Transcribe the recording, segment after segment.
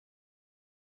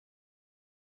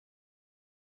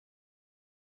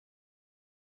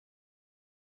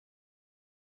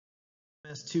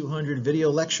MS200 video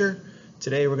lecture.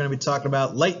 Today we're going to be talking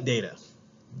about light data.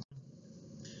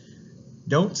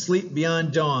 Don't sleep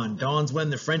beyond dawn. Dawn's when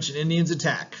the French and Indians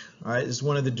attack. All right, this is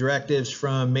one of the directives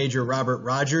from Major Robert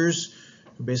Rogers,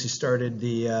 who basically started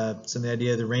some of the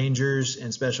idea of the Rangers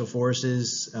and Special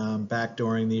Forces back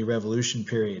during the Revolution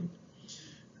period.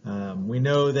 We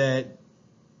know that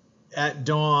at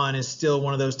dawn is still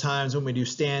one of those times when we do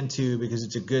stand to, because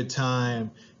it's a good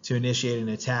time to initiate an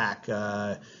attack.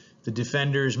 The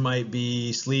defenders might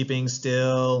be sleeping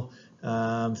still,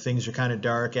 things are kind of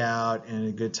dark out, and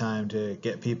a good time to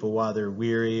get people while they're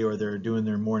weary or they're doing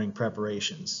their morning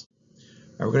preparations. All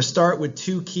right, we're going to start with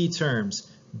two key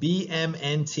terms,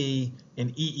 BMNT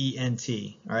and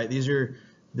EENT. All right, these are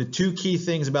the two key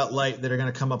things about light that are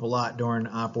going to come up a lot during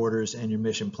op orders and your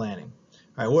mission planning.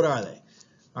 All right, what are they?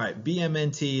 All right,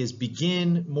 BMNT is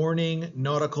begin morning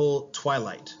nautical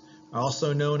twilight,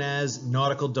 also known as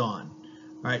nautical dawn.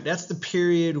 All right, that's the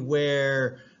period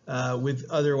where, with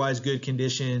otherwise good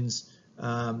conditions,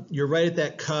 you're right at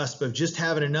that cusp of just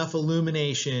having enough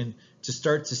illumination to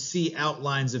start to see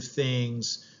outlines of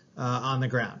things on the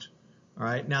ground. All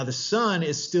right, now the sun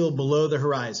is still below the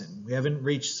horizon. We haven't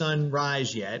reached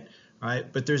sunrise yet, all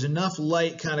right, but there's enough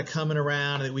light kind of coming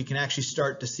around that we can actually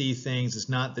start to see things. It's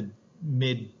not the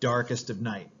mid-darkest of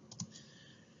night.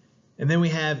 And then we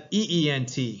have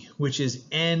EENT, which is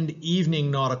end evening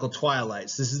nautical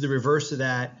twilights. This is the reverse of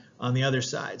that on the other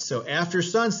side. So after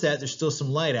sunset, there's still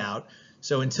some light out.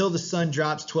 So until the sun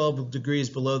drops 12 degrees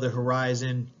below the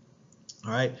horizon,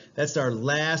 all right, that's our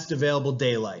last available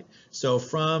daylight. So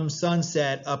from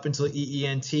sunset up until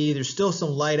EENT, there's still some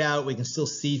light out. We can still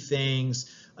see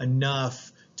things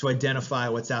enough to identify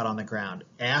what's out on the ground.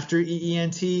 After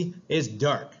EENT, it's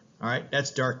dark. All right, that's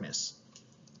darkness.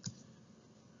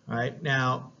 All right,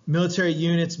 now military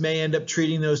units may end up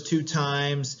treating those two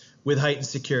times with heightened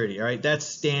security. All right, that's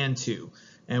stand to,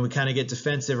 and we kind of get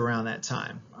defensive around that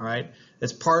time. All right,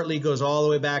 that's partly goes all the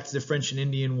way back to the French and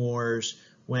Indian Wars,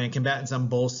 when combatants on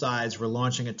both sides were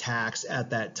launching attacks at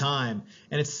that time,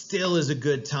 and it still is a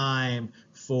good time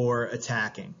for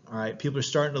attacking. All right, people are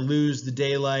starting to lose the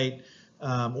daylight,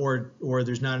 or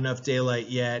there's not enough daylight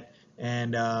yet.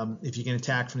 And if you can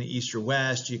attack from the east or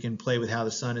west, you can play with how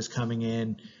the sun is coming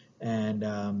in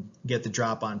and get the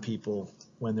drop on people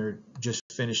when they're just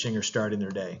finishing or starting their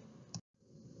day.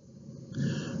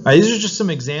 All right, these are just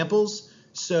some examples.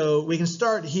 So we can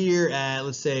start here at,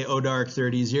 let's say, ODark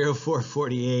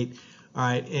 30-0448. All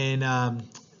right, and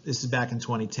this is back in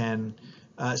 2010.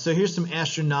 So here's some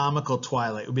astronomical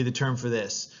twilight would be the term for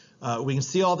this. We can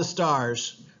see all the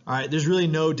stars. All right, there's really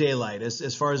no daylight.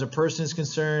 As far as a person is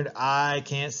concerned, I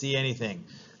can't see anything.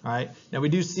 All right, now we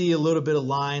do see a little bit of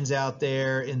lines out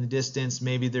there in the distance.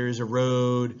 Maybe there's a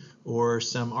road or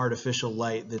some artificial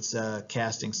light that's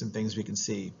casting some things we can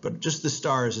see, but just the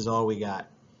stars is all we got.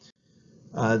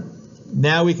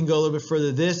 Now we can go a little bit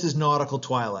further. This is nautical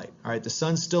twilight. All right, the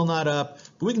sun's still not up,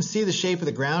 but we can see the shape of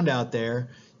the ground out there.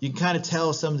 You can kind of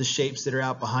tell some of the shapes that are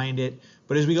out behind it.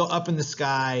 But as we go up in the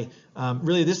sky,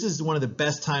 really this is one of the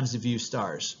best times to view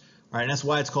stars. All right, and that's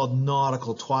why it's called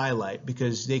nautical twilight,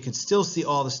 because they could still see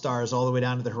all the stars all the way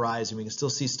down to the horizon. We can still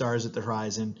see stars at the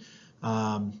horizon,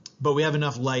 but we have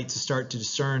enough light to start to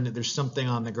discern that there's something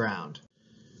on the ground.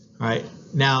 All right,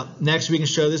 now next we can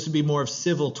show this would be more of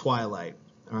civil twilight.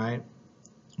 All right,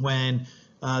 when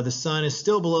the sun is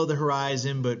still below the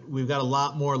horizon, but we've got a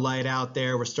lot more light out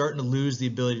there. We're starting to lose the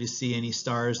ability to see any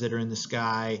stars that are in the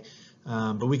sky,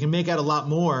 but we can make out a lot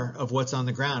more of what's on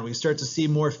the ground. We can start to see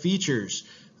more features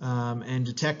and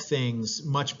detect things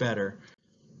much better.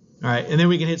 All right, and then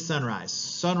we can hit sunrise.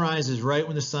 Sunrise is right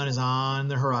when the sun is on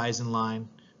the horizon line.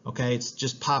 Okay, it's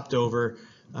just popped over,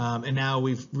 and now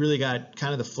we've really got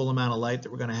kind of the full amount of light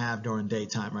that we're going to have during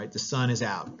daytime. Right, the sun is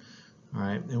out. All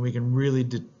right, and we can really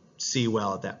see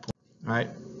well at that point. All right,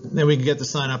 then we can get the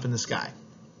sun up in the sky.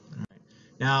 All right.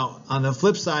 Now on the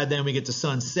flip side, then we get to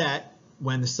sunset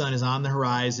when the sun is on the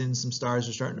horizon. Some stars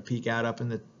are starting to peek out up in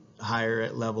the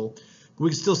higher level, but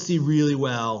we can still see really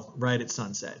well right at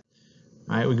sunset.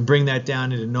 All right, we can bring that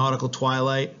down into nautical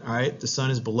twilight. All right, the sun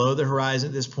is below the horizon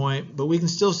at this point, but we can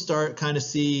still start kind of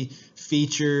see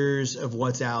features of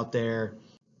what's out there.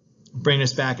 Bring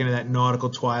us back into that nautical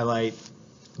twilight,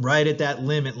 right at that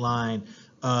limit line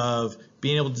of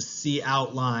being able to see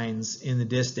outlines in the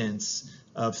distance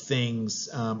of things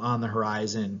on the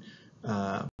horizon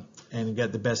and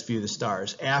get the best view of the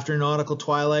stars. After nautical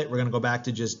twilight, we're going to go back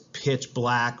to just pitch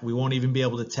black. We won't even be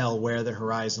able to tell where the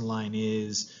horizon line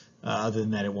is, other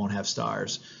than that it won't have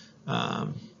stars.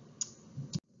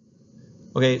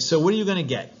 Okay, so what are you going to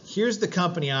get? Here's the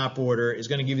company op order. It's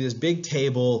going to give you this big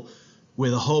table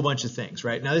with a whole bunch of things,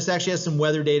 right? Now this actually has some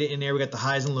weather data in there. We got the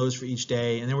highs and lows for each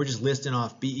day, and then we're just listing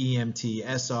off BEMT,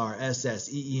 SR, SS,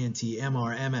 EENT,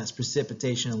 MR, MS,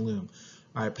 precipitation, and loom.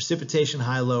 All right, precipitation,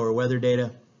 high, low, or weather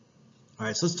data. All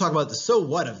right, so let's talk about the so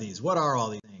what of these. What are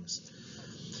all these things?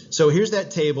 So here's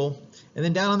that table, and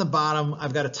then down on the bottom,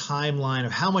 I've got a timeline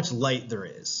of how much light there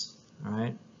is. All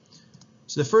right.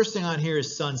 So the first thing on here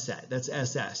is sunset. That's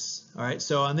SS. All right.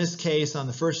 So on this case, on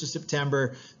the 1st of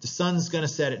September, the sun's going to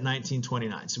set at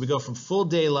 1929. So we go from full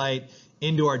daylight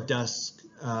into our dusk,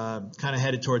 kind of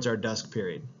headed towards our dusk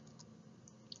period.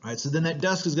 All right. So then that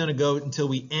dusk is going to go until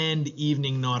we end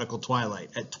evening nautical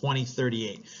twilight at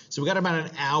 2038. So we got about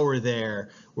an hour there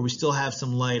where we still have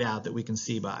some light out that we can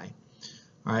see by.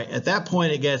 All right. At that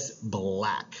point, it gets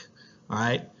black. All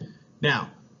right.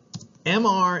 Now,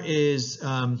 MR is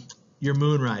your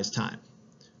moonrise time.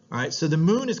 All right, so the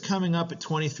moon is coming up at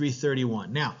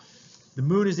 23:31. Now, the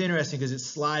moon is interesting because it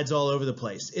slides all over the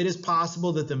place. It is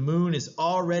possible that the moon is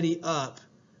already up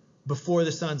before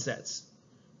the sun sets.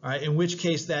 All right, in which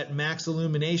case that max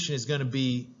illumination is going to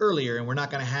be earlier, and we're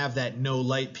not going to have that no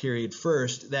light period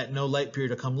first. That no light period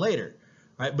will come later.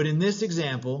 All right, but in this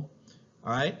example,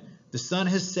 all right, the sun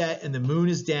has set and the moon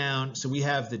is down, so we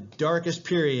have the darkest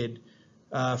period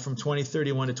from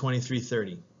 2031 to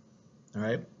 2330. All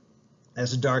right,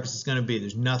 that's the darkest it's going to be.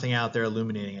 There's nothing out there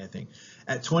illuminating anything.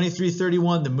 At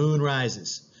 2331, the moon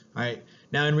rises. All right,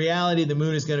 now in reality, the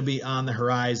moon is going to be on the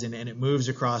horizon and it moves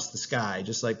across the sky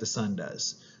just like the sun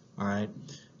does. All right,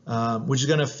 which is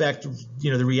going to affect,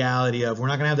 the reality of we're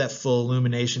not going to have that full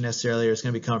illumination necessarily, or it's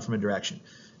going to be coming from a direction.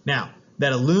 Now,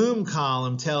 that illum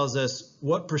column tells us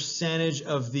what percentage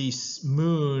of the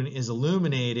moon is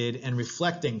illuminated and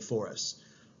reflecting for us.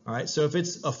 All right, so if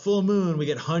it's a full moon, we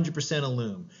get 100%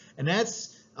 illum. And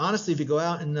that's, honestly, if you go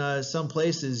out in some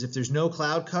places, if there's no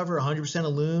cloud cover, 100%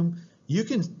 illum, you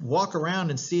can walk around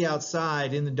and see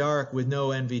outside in the dark with no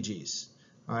NVGs.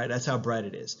 All right, that's how bright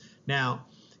it is. Now,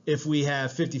 if we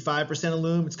have 55%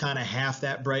 illum, it's kind of half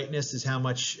that brightness is how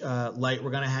much light we're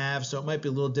going to have, so it might be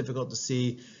a little difficult to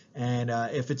see. And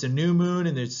if it's a new moon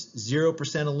and there's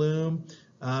 0% illum,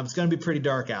 it's going to be pretty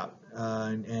dark out.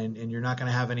 And you're not going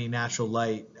to have any natural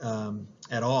light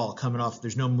at all coming off.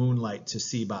 There's no moonlight to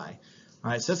see by.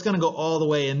 All right, so that's going to go all the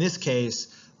way in this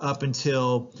case up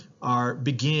until our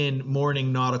begin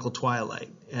morning nautical twilight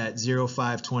at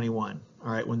 0521.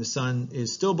 All right, when the sun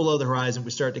is still below the horizon,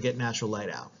 we start to get natural light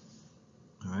out.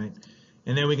 All right,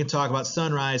 and then we can talk about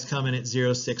sunrise coming at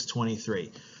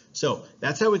 0623. So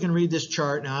that's how we can read this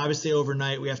chart. Now, obviously,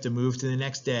 overnight, we have to move to the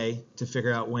next day to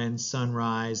figure out when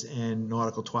sunrise and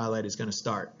nautical twilight is going to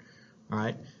start. All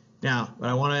right. Now, but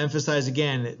I want to emphasize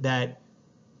again that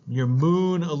your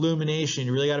moon illumination,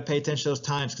 you really got to pay attention to those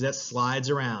times because that slides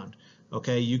around.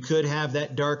 Okay. You could have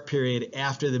that dark period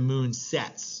after the moon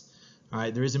sets. All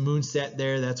right. There is a moon set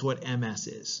there. That's what MS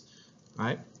is. All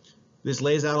right. This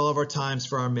lays out all of our times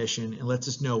for our mission and lets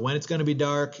us know when it's going to be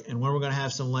dark and when we're going to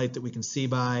have some light that we can see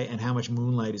by and how much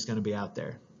moonlight is going to be out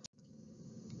there.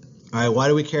 All right, why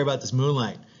do we care about this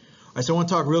moonlight? All right, so I want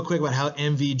to talk real quick about how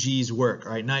NVGs work,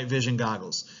 all right, night vision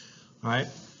goggles. All right,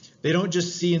 they don't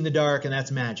just see in the dark and that's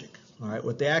magic. All right,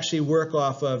 what they actually work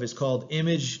off of is called an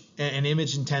image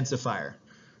intensifier.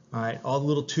 All right, all the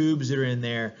little tubes that are in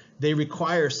there, they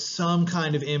require some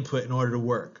kind of input in order to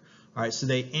work. All right, so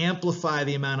they amplify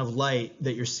the amount of light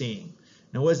that you're seeing.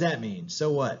 Now, what does that mean?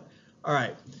 So what? All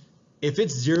right, if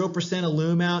it's 0%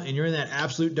 illum out and you're in that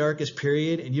absolute darkest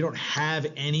period and you don't have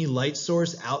any light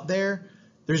source out there,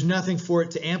 there's nothing for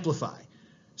it to amplify.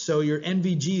 So your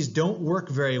NVGs don't work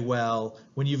very well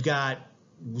when you've got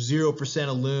 0%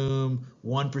 illum,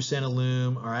 1%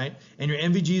 illum, all right? And your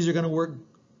NVGs are going to work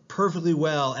perfectly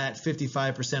well at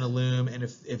 55% illum, and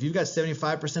if you've got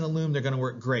 75% illum, they're going to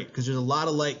work great because there's a lot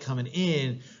of light coming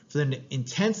in for them to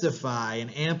intensify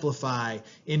and amplify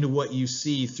into what you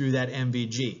see through that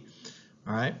NVG.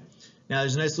 All right. Now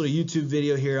there's a nice little YouTube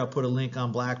video here. I'll put a link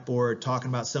on Blackboard talking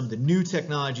about some of the new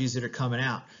technologies that are coming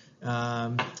out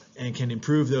and can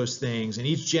improve those things. And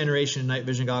each generation of night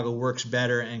vision goggle works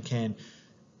better and can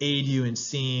aid you in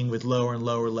seeing with lower and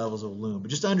lower levels of illum.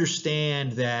 But just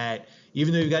understand that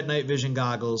even though you've got night vision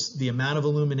goggles, the amount of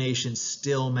illumination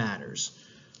still matters.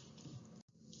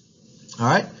 All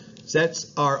right, so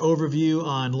that's our overview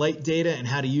on light data and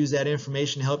how to use that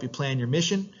information to help you plan your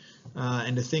mission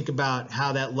and to think about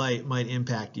how that light might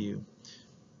impact you.